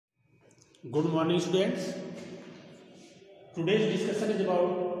Good morning, students. Today's discussion is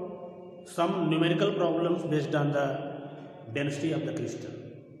about some numerical problems based on the density of the crystal.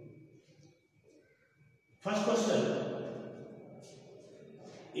 First question: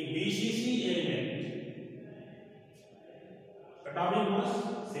 a BCC element, atomic mass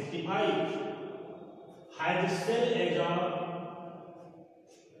 65, has a cell age of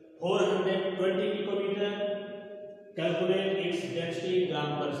 420 picometer. Calculate its density in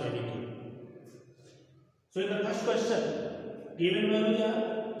gram per centimeter. So in the first question, given values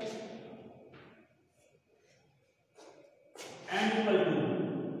are m equal to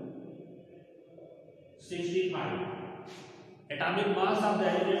 65. Atomic mass of the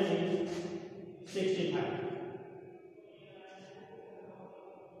element is 65.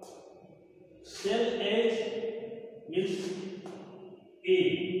 Cell age means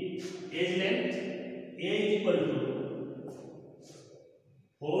age length. A is equal to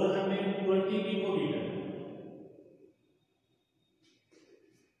 420 picometer.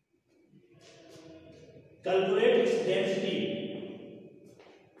 Calculate its density.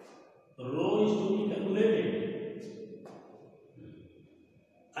 Rho is to be calculated,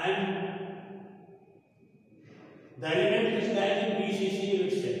 and the element is lying in BCC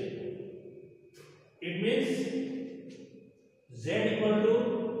itself. It means Z equal to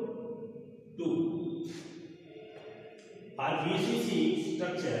 2. For BCC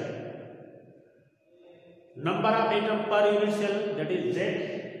structure, number of atom per unit cell, that is Z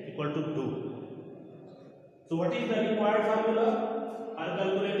equal to 2. So what is the required formula for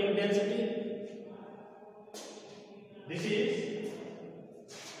calculating density? This is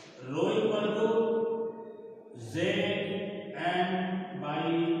rho equal to Zn by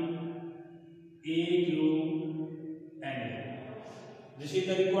Aq N. This is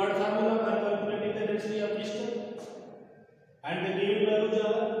the required formula for calculating the density of crystal. And the given values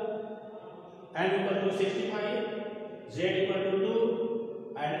are n equal to 65, Z equal to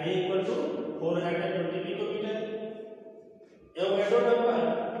 2, and A equal to 420 picometer. Avogadro number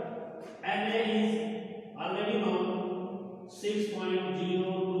Na is already known,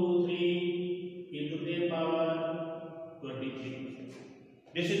 6.023 into 10 power 23.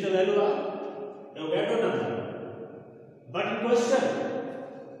 This is the value of Avogadro number. But in question,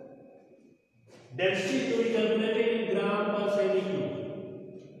 density to be calculated in gram per centimeter.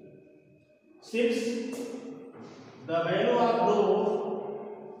 Since the value of rho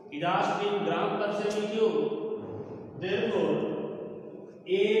is asked in gram per centimeter, therefore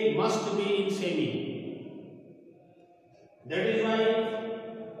A must be in semi. That is why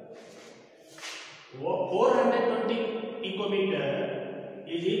 420 picometer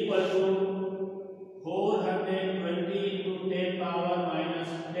is equal to 420 into 10 power minus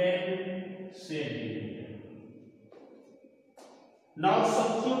 10 centimeter. Now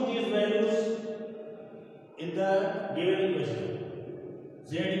substitute these values in the given equation. Z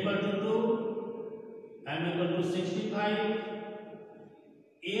equal to 2, m equal to 65,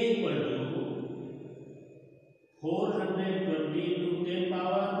 A equal to 420 into 10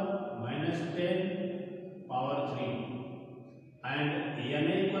 power minus 10 power 3, and n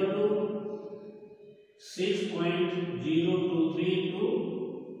equal to 6.023 into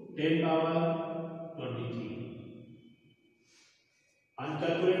 10 power 23. On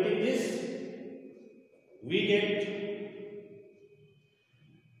calculating this, we get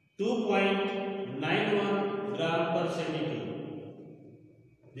 2.91 gram per centimeter.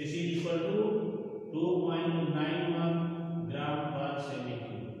 This is equal to 2.91 gram per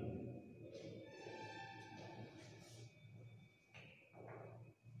centimeter.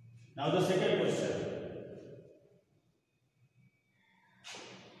 Now the second question.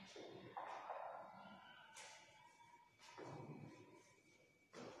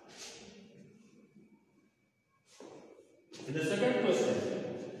 In the second question,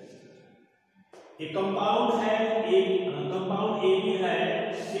 a compound AB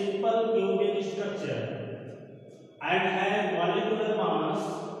has simple cubic structure and has molecular mass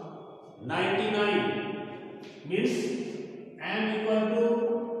 99, means m equal to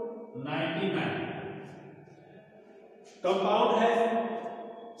 99. Compound has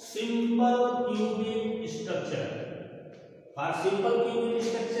simple cubic structure. For simple cubic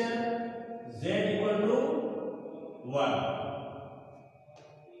structure, Z equal to 1.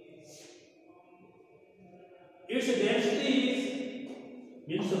 Its density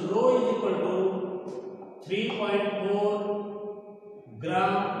means rho is equal to 3.4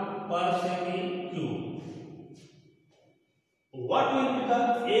 gram per centimeter. What will be the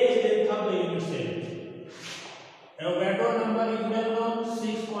age length of the unit cell? Avogadro number is well known,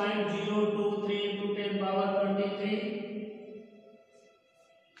 6.023 into 10 power 23.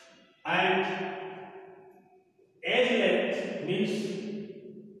 and edge length means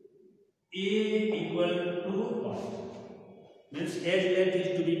A equal to what? Means edge length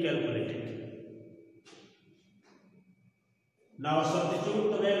is to be calculated. Now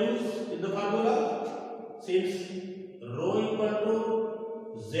substitute the values in the formula. Since rho equal to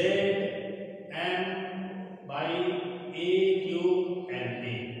Z m by A cube and A.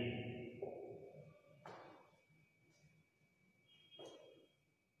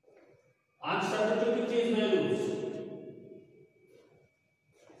 On substituting these values,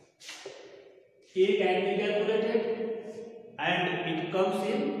 A can be calculated and it comes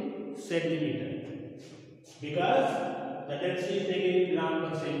in centimeter because the density is taken in gram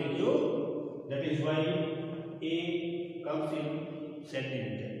per centimeter. That is why A comes in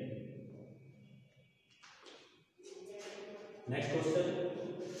centimeter. Next question.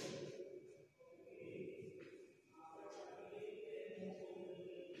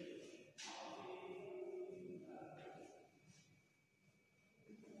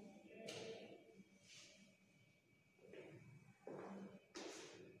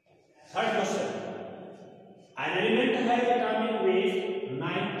 Third question. An element has atomic weight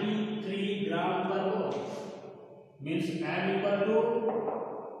 93 gram per mole. Means m equal to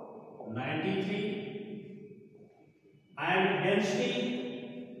 93 and density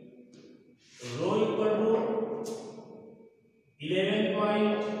rho equal to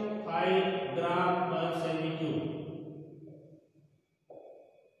 11.5 gram per centimeter.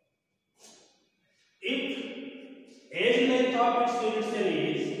 If edge length of its unit cell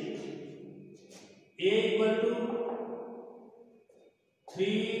is A equal to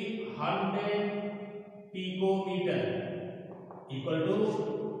 300 picometer equal to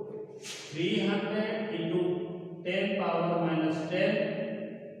 300 into 10 power minus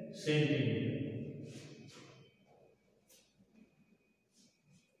 10 centimeter.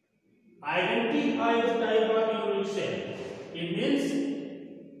 Identify the type of unit cell. It means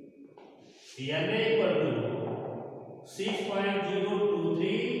Na equal to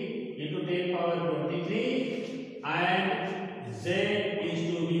 6.023 into 10 power 23 and Z is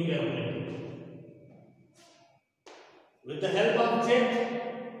to be calculated. With the help of Z,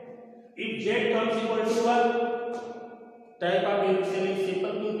 if Z comes equal to 1, type of unit cell is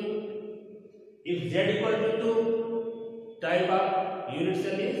simple cubic. If Z equal to 2, type of unit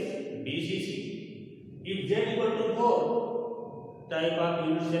cell is BCC. If Z equal to 4, type of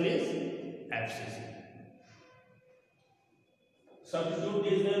unit cell is FCC. Substitute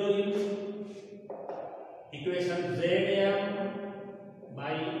this value in equation Zm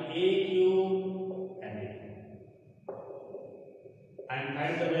by A cube and A and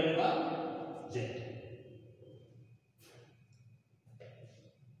find the value of Z.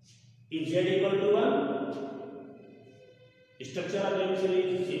 If Z equal to 1, structure of the unit cell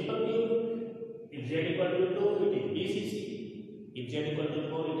is simple cube. If Z equal to 2, it is BCC. If Z equal to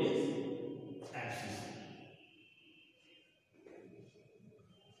 4, it is FCC.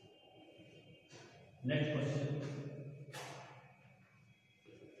 Next question.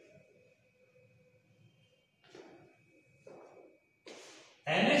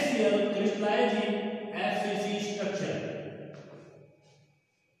 NaCl crystallizes in FCC structure.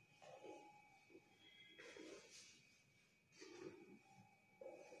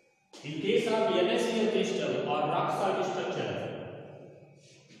 In case of NaCl crystal or rock salt structure,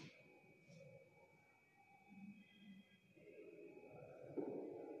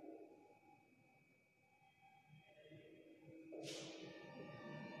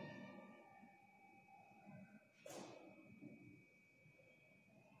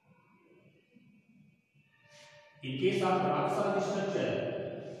 in case of rock salt structure,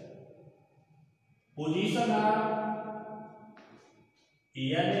 position of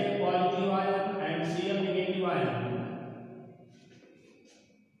Na positive ion and Cl negative ion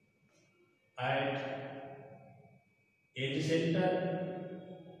at edge center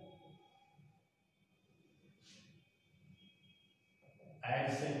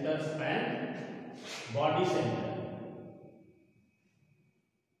centers and body center.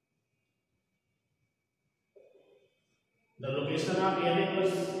 The location of Na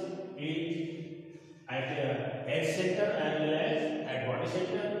plus is at edge center as well as at body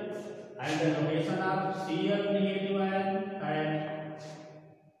center, and the location of Cl negative ion at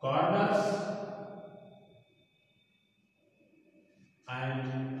corners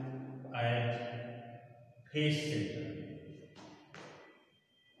and at face center.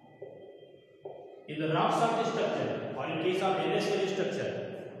 In the rock salt structure or in case of NaCl structure,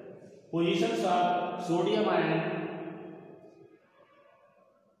 positions of sodium ion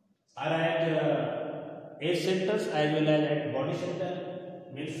are at edge centers as well as at body center.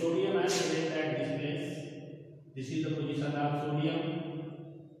 Means sodium present at this place. This is the position of sodium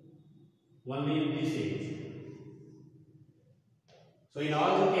only in this age. So in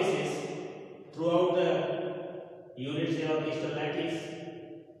all the cases, throughout the unit cell or crystal lattice,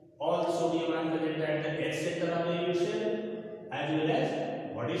 all the sodium ions present at the edge center of the unit cell as well as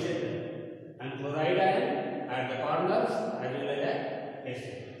body center, and chloride ion at the corners as well as at edge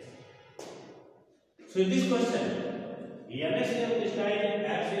center. So in this question, NaCl crystallized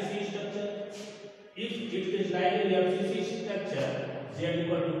FCC structure. If it crystallized in FCC structure, Z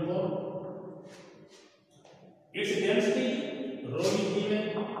equal to 4. Its density rho is given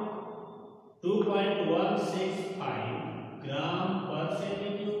 2.165 gram per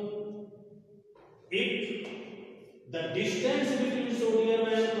centimeter. If the distance between sodium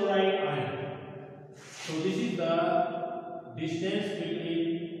and chloride ion, so this is the distance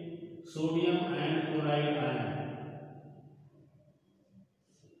between sodium and chloride ion.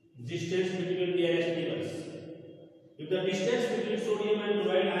 Distance between nearest neighbors. If the distance between sodium and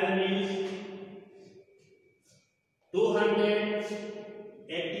chloride ion is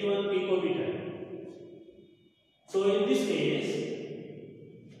 281 picometer, so in this case,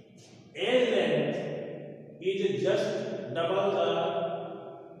 A length is just double the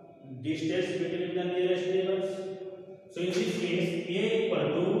distance between the nearest neighbors. So in this case, A equal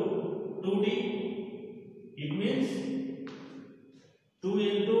to 2D. It means 2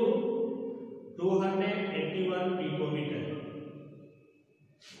 into 281 picometer.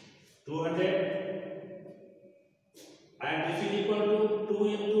 200, and this is equal to 2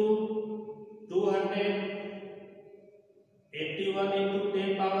 into 281 into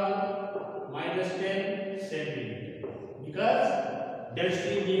 10 power minus 10 centimeter, because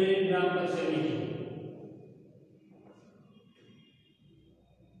density is given in gram per centimeter.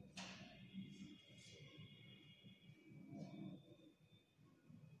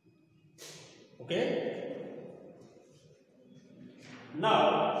 Okay. Now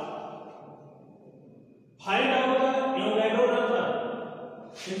find out the Avogadro number.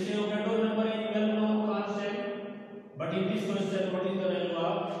 Since Avogadro number is well known constant, but in this question, what is the value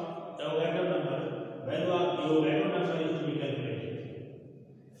of Avogadro number? Value of Avogadro number is to be calculated.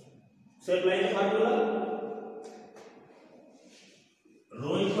 So apply the formula.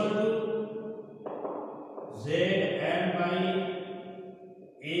 Rho equal to Zn by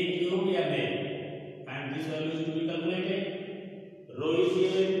A cube Na. And this value is to be calculated. Rho is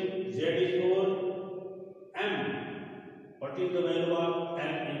given, Z is 4, M. What is the value of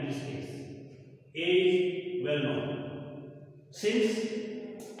M in this case? A is well known. Since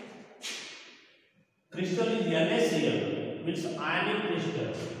crystal is NaCl, means ionic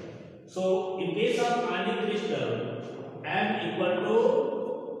crystal. So in case of ionic crystal, M equal to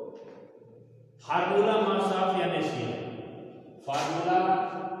formula mass of NaCl. Formula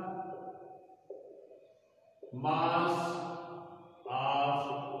mass of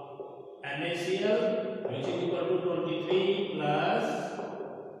NaCl, which is equal to 23 plus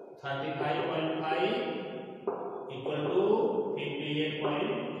 35.5 equal to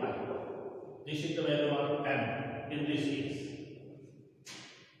 58.5. This is the value of M in this case.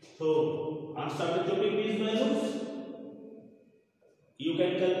 So on substituting these values, you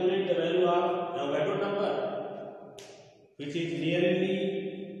can calculate the value of Avogadro number, which is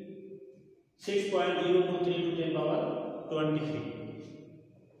nearly 6.023 to 10 power 23.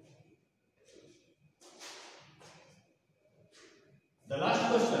 The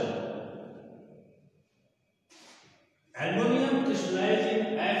last question. Aluminum crystallized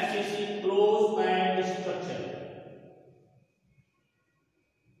in FCC closed band structure.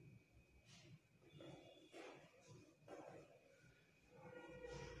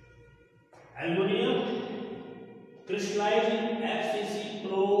 Aluminum crystallized in FCC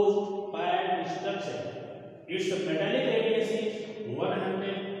closed band structure. Its metallic radius is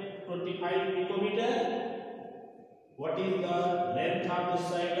 125 picometer. What is the length of the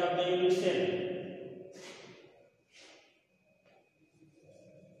side of the unit cell?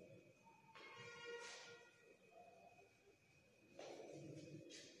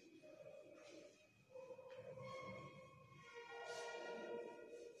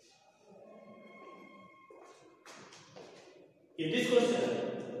 In this question,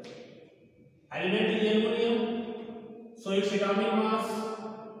 element is aluminum, so its atomic mass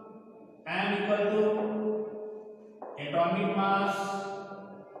M equal to atomic mass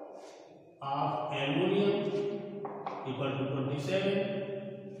of aluminum equal to 27.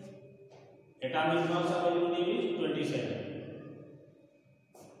 Atomic mass of aluminum is 27.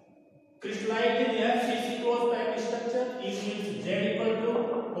 Crystallized in FCC closed band structure, it means Z equal to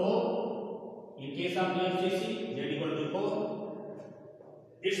 4. In case of the FCC, Z equal to 4.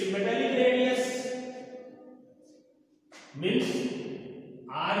 its metallic radius means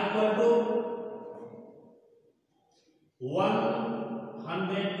R equal to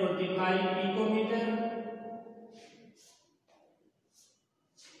 125 picometer.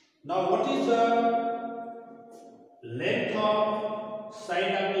 Now what is the length of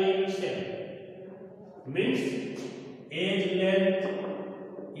side of the unit cell? Means edge length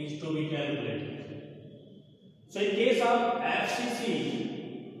is to be calculated. So in case of FCC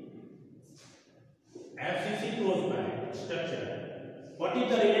close by structure, what is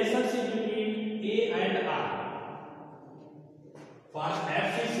the relationship between A and R? For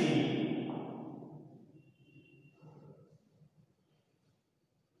FCC,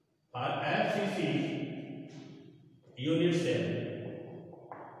 unit cell,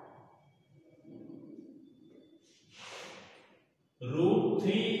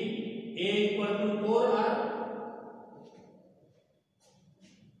 √3 A equal to 4R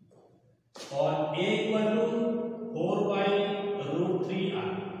or A equal to 4 by √3R.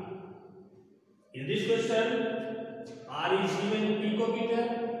 In this question, R is given in picometer,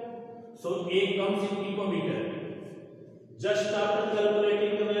 so A comes in picometer. Just after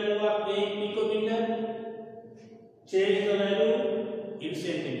calculating the value of A in picometer, change the value in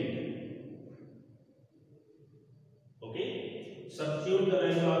centimeter. Okay, substitute the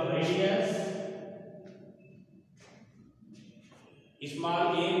value of radius.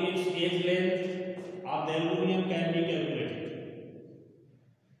 Small a means edge length of the aluminum can be calculated.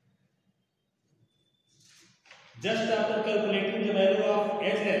 Just after calculating the value of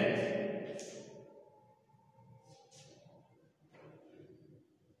edge length,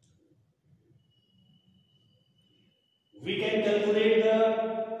 we can calculate the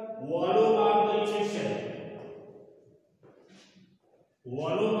volume of the unit cell.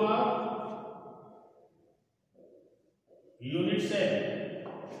 Volume of unit cell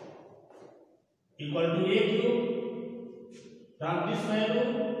equal to A cube. From this value,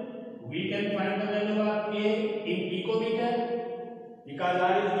 we can find the value of A in picometer, because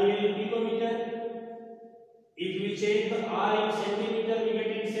R is given in picometer. If we change the R in centimeter, we get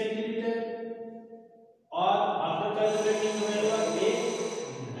in centimeter. Or after calculating the value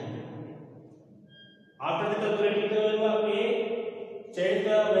of A, change the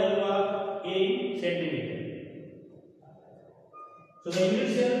value of A in centimeter. So the unit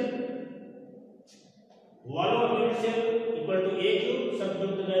cell, volume of unit cell equal to A cube.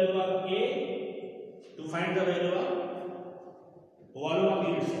 Substitute the value of A to find the value of volume of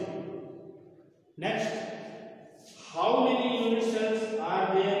unit cell. Next, how many unit cells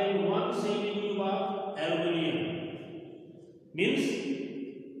are there in one cube of aluminum? Means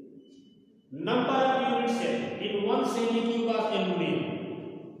number of unit cells in one cube of aluminum.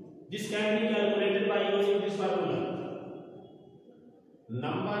 This can be calculated by using this formula.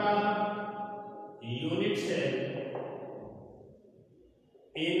 Number of unit cell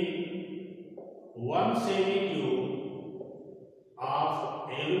in one cube of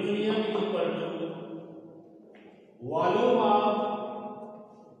aluminum is equal to volume of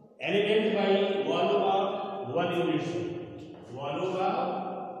element by volume of one unit cell. Volume of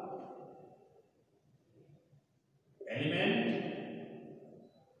element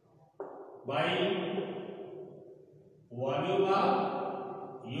by volume of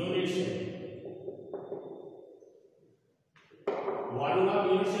unit cell. Volume of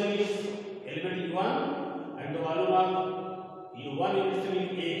unit cell is element is 1 and the volume of one unit cell is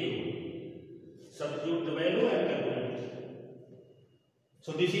A cube. Substitute the value and calculate.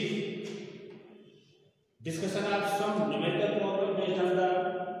 So this is discussion of some numerical problem based on the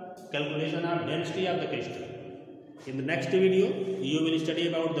calculation of density of the crystal. In the next video, you will study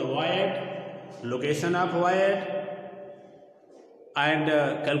about the void, location of void, and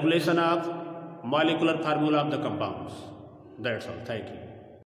calculation of molecular formula of the compounds. That's all. Thank you.